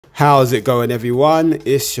How's it going, everyone?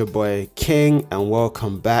 It's your boy King and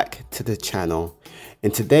welcome back to the channel.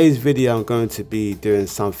 In today's video I'm going to be doing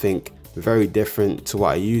something very different to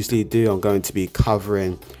what I usually do. I'm going to be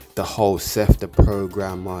covering the whole Seth the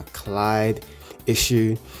Programmer Clyde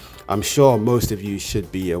issue. I'm sure most of you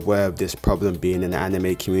should be aware of this problem being in the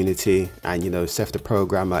anime community, and you know, Seth the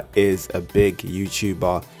Programmer is a big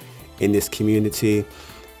YouTuber in this community.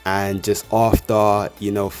 And just after,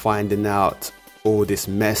 you know, finding out all this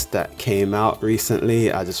mess that came out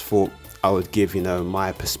recently, I just thought I would give, you know,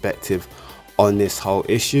 my perspective on this whole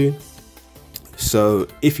issue. So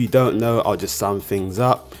if you don't know, I'll just sum things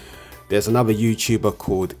up. There's another YouTuber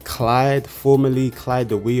called Clyde, formerly Clyde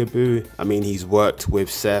the Weeaboo. I mean, he's worked with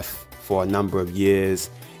Seth for a number of years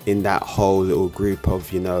in that whole little group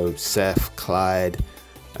of, you know, Seth, Clyde,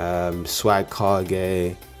 Swag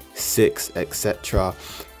Kage, Six, etc.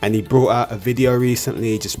 And he brought out a video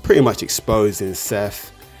recently just pretty much exposing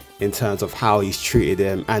Seth in terms of how he's treated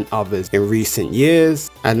him and others in recent years,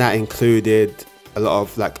 and that included a lot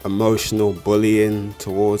of like emotional bullying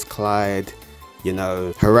towards Clyde, you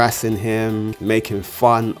know, harassing him, making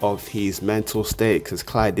fun of his mental state, because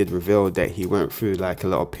Clyde did reveal that he went through like a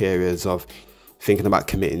lot of periods of thinking about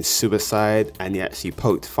committing suicide, and he actually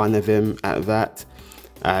poked fun of him at that.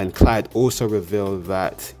 And Clyde also revealed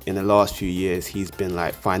that in the last few years he's been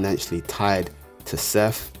like financially tied to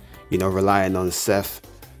Seth, you know, relying on Seth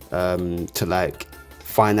to like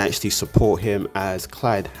financially support him, as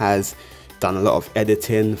Clyde has done a lot of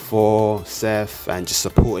editing for Seth and just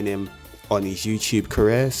supporting him on his YouTube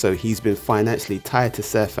career. So he's been financially tied to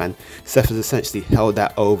Seth, and Seth has essentially held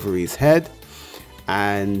that over his head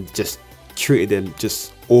and just treated him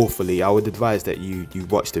just awfully. I would advise that you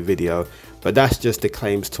watch the video, but that's just the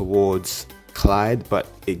claims towards Clyde. But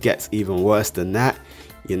it gets even worse than that.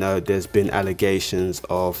 You know, there's been allegations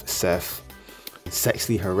of Seth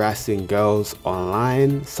sexually harassing girls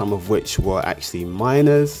online, some of which were actually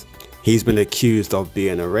minors. He's been accused of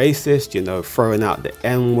being a racist, you know, throwing out the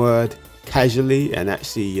N-word casually and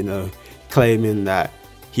actually, you know, claiming that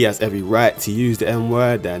he has every right to use the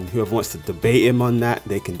N-word, and whoever wants to debate him on that,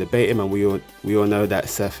 they can debate him, and we all know that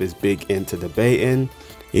Seth is big into debating.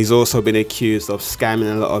 He's also been accused of scamming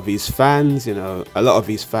a lot of his fans. You know, a lot of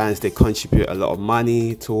his fans, they contribute a lot of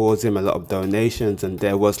money towards him, a lot of donations, and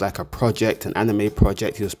there was like a project, an anime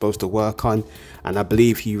project he was supposed to work on, and I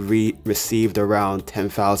believe he received around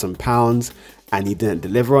 £10,000 and he didn't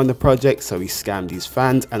deliver on the project, so he scammed his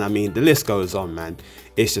fans. And I mean, the list goes on, man.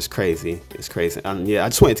 It's just crazy. It's crazy. And yeah, I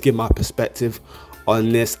just wanted to give my perspective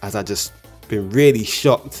on this, as I just been really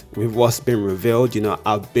shocked with what's been revealed. You know,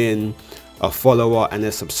 I've been a follower and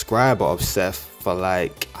a subscriber of Seth for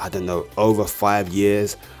like, I don't know, over 5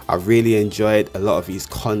 years. I really enjoyed a lot of his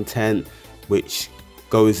content, which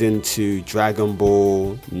goes into Dragon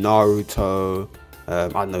Ball, Naruto, I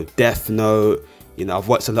don't know, Death Note. You know, I've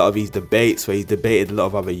watched a lot of his debates where he's debated a lot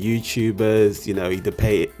of other YouTubers. You know, he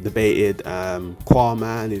debated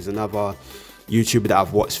Quaman, who's another YouTuber that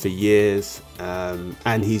I've watched for years,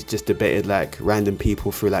 and he's just debated like random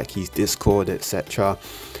people through like his Discord, etc.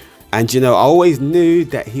 And you know, I always knew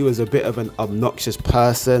that he was a bit of an obnoxious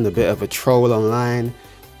person, a bit of a troll online,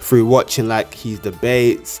 through watching like his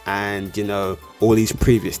debates and, you know, all these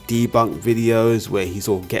previous debunk videos where he's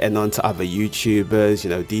all getting on to other YouTubers, you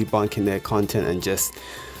know, debunking their content and just,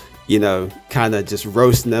 you know, kind of just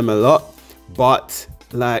roasting them a lot. But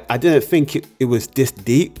like, I didn't think it was this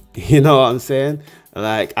deep, you know what I'm saying?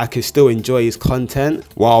 Like, I could still enjoy his content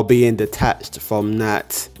while being detached from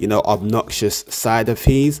that, you know, obnoxious side of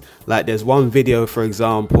his. Like, there's one video, for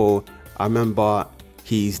example, I remember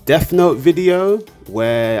his Death Note video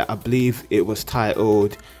where I believe it was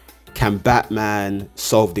titled, "Can Batman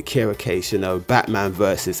Solve the Kira Case?" You know, Batman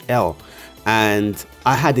versus L. And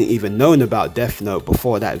I hadn't even known about Death Note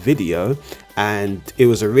before that video, and it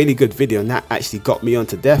was a really good video, and that actually got me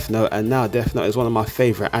onto Death Note, and now Death Note is one of my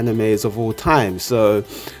favorite animes of all time. So,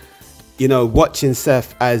 you know, watching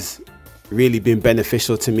Seth has really been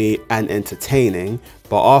beneficial to me and entertaining.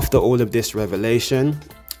 But after all of this revelation,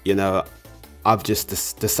 you know, I've just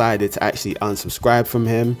decided to actually unsubscribe from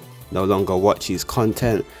him, no longer watch his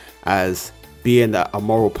content, as being a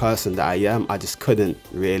moral person that I am, I just couldn't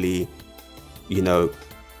really, you know,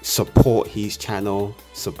 support his channel,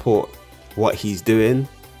 support what he's doing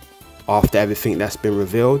after everything that's been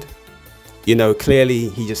revealed. You know, clearly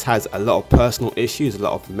he just has a lot of personal issues, a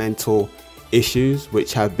lot of mental issues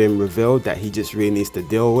which have been revealed that he just really needs to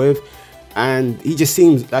deal with. And he just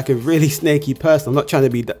seems like a really snaky person. I'm not trying to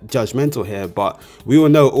be judgmental here, but we all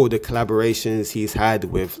know all the collaborations he's had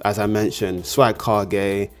with, as I mentioned, Swag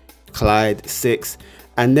Kage, Clyde, Six,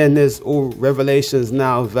 And then there's all revelations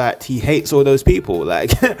now that he hates all those people.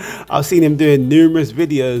 Like, I've seen him doing numerous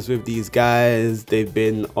videos with these guys. They've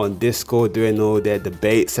been on Discord doing all their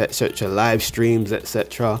debates, etc., live streams,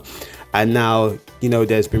 etc. And now, you know,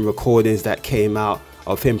 there's been recordings that came out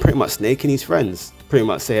of him pretty much snaking his friends, pretty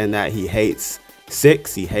much saying that he hates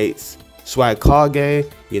Six, he hates Swag Kage.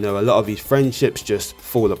 You know, a lot of his friendships just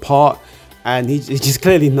fall apart, and he's just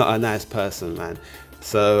clearly not a nice person, man.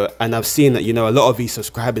 So, and I've seen that, you know, a lot of his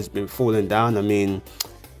subscribers been falling down. I mean,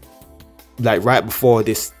 like right before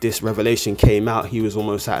this revelation came out, he was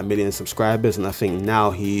almost at 1 million subscribers, and I think now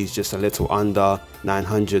he's just a little under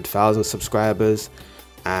 900,000 subscribers.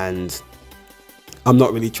 And I'm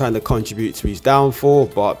not really trying to contribute to his downfall,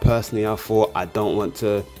 but personally I thought I don't want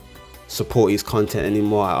to support his content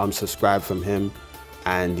anymore. I unsubscribed from him,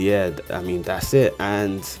 and yeah, I mean, that's it.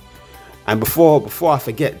 And before I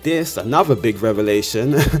forget this, another big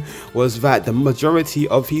revelation was that the majority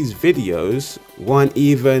of his videos weren't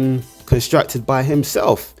even constructed by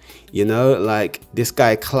himself. You know, like this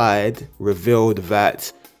guy Clyde revealed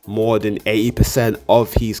that more than 80%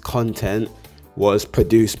 of his content was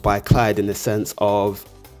produced by Clyde, in the sense of,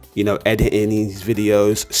 you know, editing these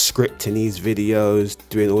videos, scripting these videos,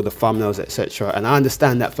 doing all the thumbnails, etc. And I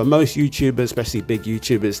understand that for most YouTubers, especially big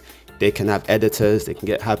YouTubers, they can have editors, they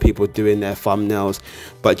can have people doing their thumbnails,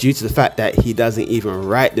 but due to the fact that he doesn't even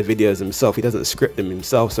write the videos himself, he doesn't script them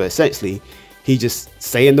himself, so essentially he just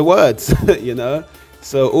saying the words, you know.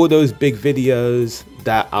 So all those big videos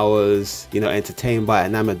that I was, you know, entertained by,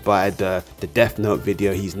 enamored by, the Death Note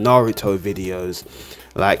video, his Naruto videos,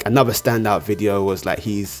 like another standout video was like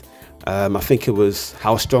he's I think it was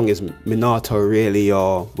How Strong Is Minato Really,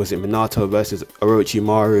 or was it Minato versus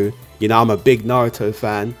Orochimaru. You know, I'm a big Naruto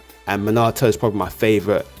fan, and Minato is probably my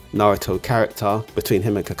favorite Naruto character between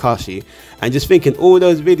him and Kakashi. And just thinking all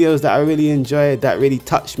those videos that I really enjoyed, that really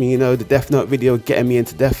touched me, you know, the Death Note video getting me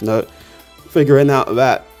into Death Note, figuring out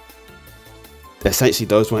that essentially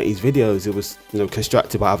those weren't his videos. It was, you know,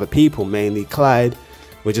 constructed by other people, mainly Clyde,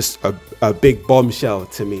 were just a big bombshell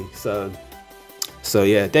to me. So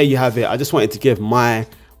yeah, there you have it. I just wanted to give my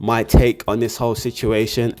take on this whole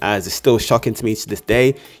situation, as it's still shocking to me to this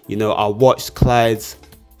day. You know, I watched Clyde's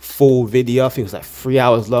full video, I think it was like 3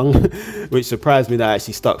 hours long, which surprised me that I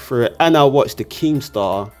actually stuck through it. And I watched the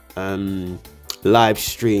Keemstar live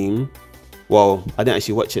stream. Well, I didn't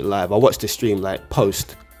actually watch it live, I watched the stream like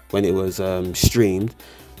post when it was streamed,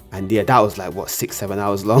 and yeah, that was like what, 6-7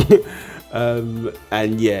 hours long.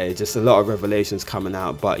 And yeah, just a lot of revelations coming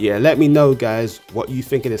out. But yeah, let me know, guys, what you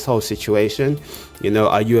think of this whole situation. You know,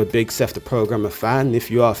 are you a big Seth the Programmer fan? If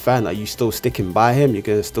you are a fan, are you still sticking by him? You're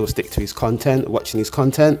gonna still stick to his content, watching his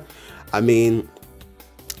content? I mean,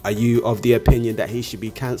 are you of the opinion that he should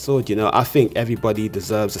be cancelled? You know, I think everybody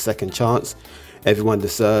deserves a second chance. Everyone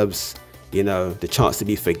deserves, you know, the chance to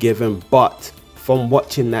be forgiven. But from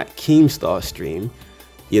watching that Keemstar stream,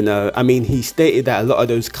 you know, I mean, he stated that a lot of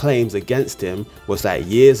those claims against him was like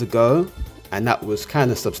years ago, and that was kind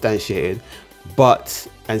of substantiated, but,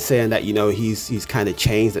 and saying that, you know, he's kind of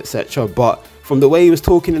changed, etc. But from the way he was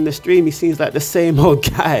talking in the stream, he seems like the same old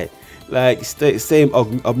guy, like same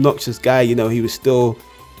obnoxious guy. You know, he was still,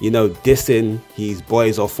 you know, dissing his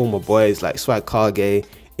boys or former boys like Swag Kage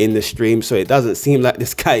in the stream. So it doesn't seem like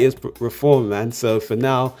this guy is reformed, man. So for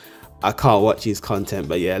now, I can't watch his content.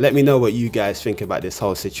 But yeah, let me know what you guys think about this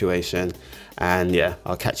whole situation, and yeah,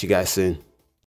 I'll catch you guys soon.